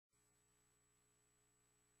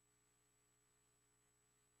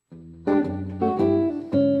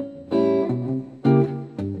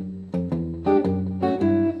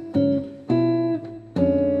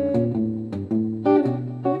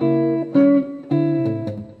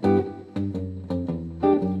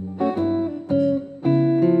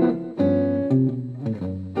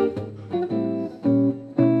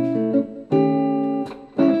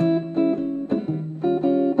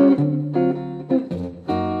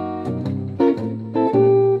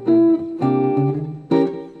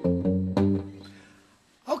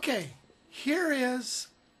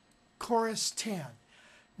chorus 10.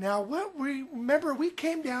 Now, what we remember, we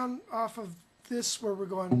came down off of this where we're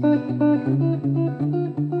going,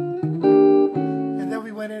 and then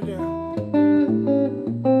we went into,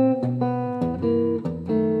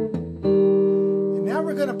 and now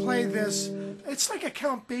we're going to play this. It's like a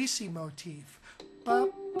Count Basie motif.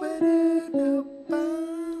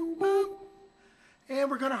 And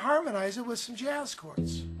we're going to harmonize it with some jazz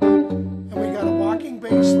chords. And we got a walking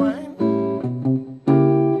bass line.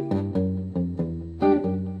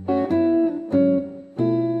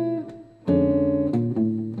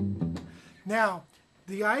 Now,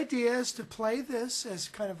 the idea is to play this as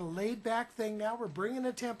kind of a laid-back thing. Now we're bringing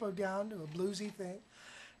the tempo down to a bluesy thing.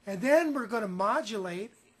 And then we're going to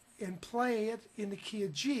modulate and play it in the key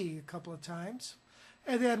of G a couple of times.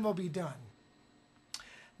 And then we'll be done.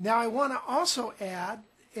 Now I want to also add,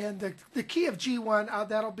 and the key of G1,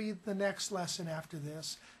 that'll be the next lesson after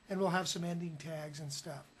this. And we'll have some ending tags and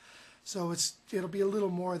stuff. So it'll be a little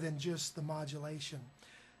more than just the modulation.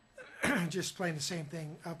 Just playing the same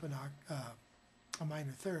thing up in a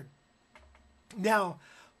minor third. Now,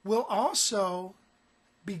 we'll also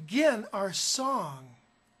begin our song,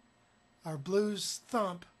 our blues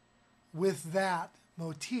thump, with that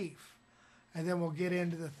motif. And then we'll get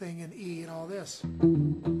into the thing in E and all this.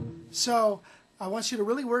 So I want you to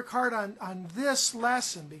really work hard on this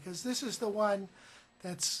lesson, because this is the one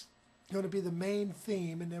that's going to be the main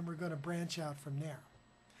theme, and then we're going to branch out from there.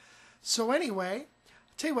 So anyway,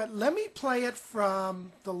 I'll tell you what, let me play it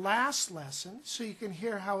from the last lesson so you can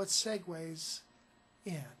hear how it segues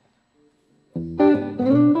in.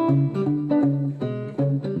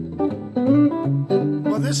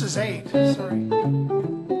 Well, this is 8, sorry.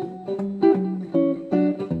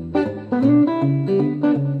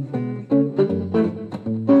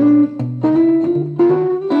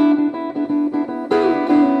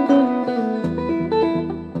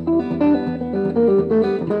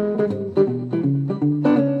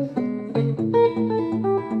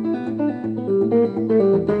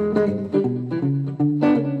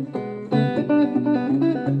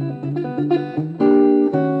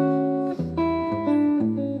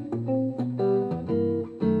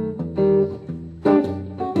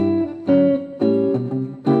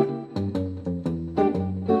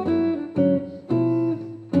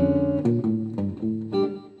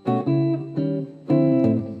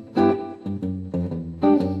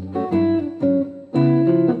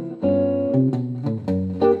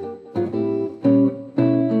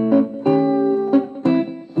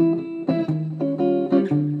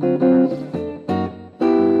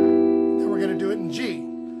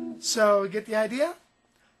 So, get the idea?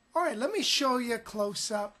 All right, let me show you close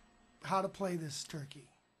up how to play this turkey.